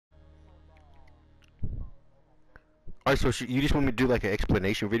Alright, so you just want me to do like an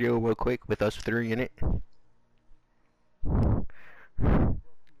explanation video real quick with us three in it?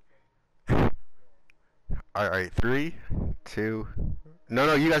 Alright, three, two. No,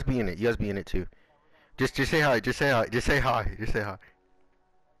 no, you guys be in it. You guys be in it too. Just say hi. Just say hi. Just say hi. Just say hi.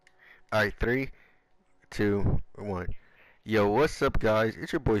 Alright, three, two, one. Yo, what's up, guys?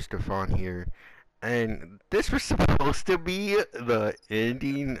 It's your boy Stefan here, and this was supposed to be the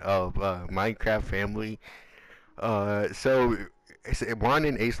ending of Minecraft Family. Juan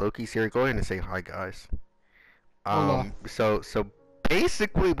and Ace Loki's here. Go ahead and say hi, guys. Hola. So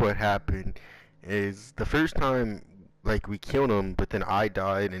basically, what happened is the first time, like, we killed him, but then I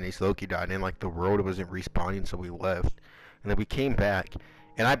died and Ace Loki died, and like the world wasn't respawning, so we left, and then we came back,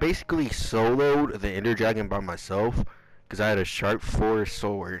 and I basically soloed the Ender Dragon by myself because I had a sharp 4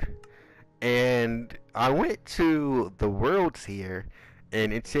 sword, and I went to the worlds here,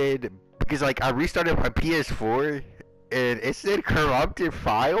 and it said because like I restarted my PS4, and it said corrupted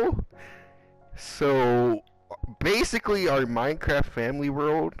file. So basically, our Minecraft family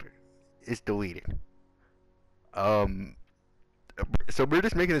world is deleted. Um, so we're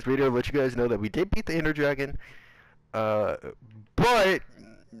just making this video to let you guys know that we did beat the Ender Dragon. Uh, but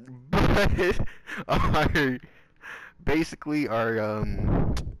but our basically our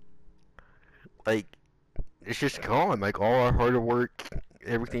like it's just gone. Like all our hard work,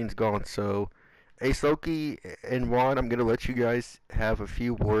 everything's gone. So, Ace Loki and Juan, I'm gonna let you guys have a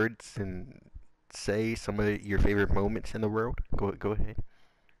few words and say some of your favorite moments in the world. Go ahead.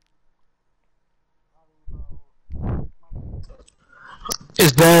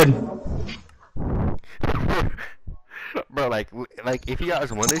 It's dead. Bro, like if you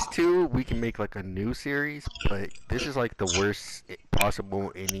guys want us to, we can make like a new series. But this is like the worst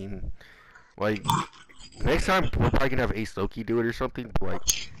possible ending. Like next time we're probably gonna have Ace Loki do it or something. But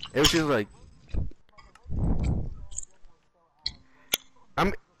like it was just like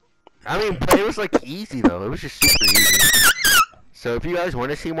I'm. I mean, but it was like easy though. It was just super easy. So if you guys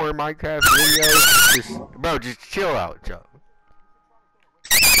want to see more Minecraft videos, just chill out, Joe.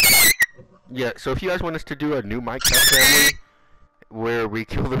 Yeah. So if you guys want us to do a new Minecraft family where we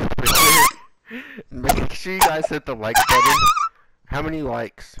kill the villager, make sure you guys hit the like button. How many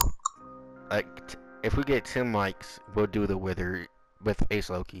likes? Like, if we get 10 likes, we'll do the Wither with Ace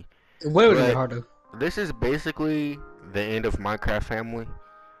Loki. Way would it But harder. this is basically the end of Minecraft family.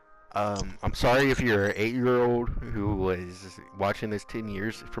 I'm sorry if you're an 8-year-old who was watching this 10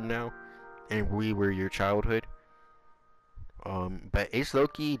 years from now, and we were your childhood. But Ace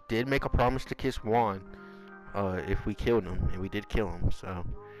Loki did make a promise to kiss Juan, if we killed him, and we did kill him.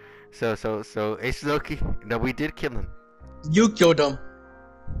 So Ace Loki, no, we did kill him. You killed him.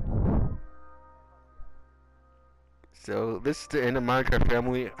 So this is the end of Minecraft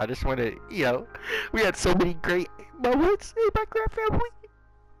family. I just want to, we had so many great moments in Minecraft family.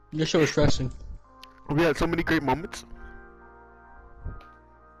 Your show is stressing. We had so many great moments.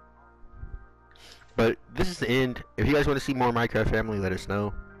 But this is the end. If you guys want to see more Minecraft family, let us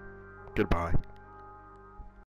know. Goodbye.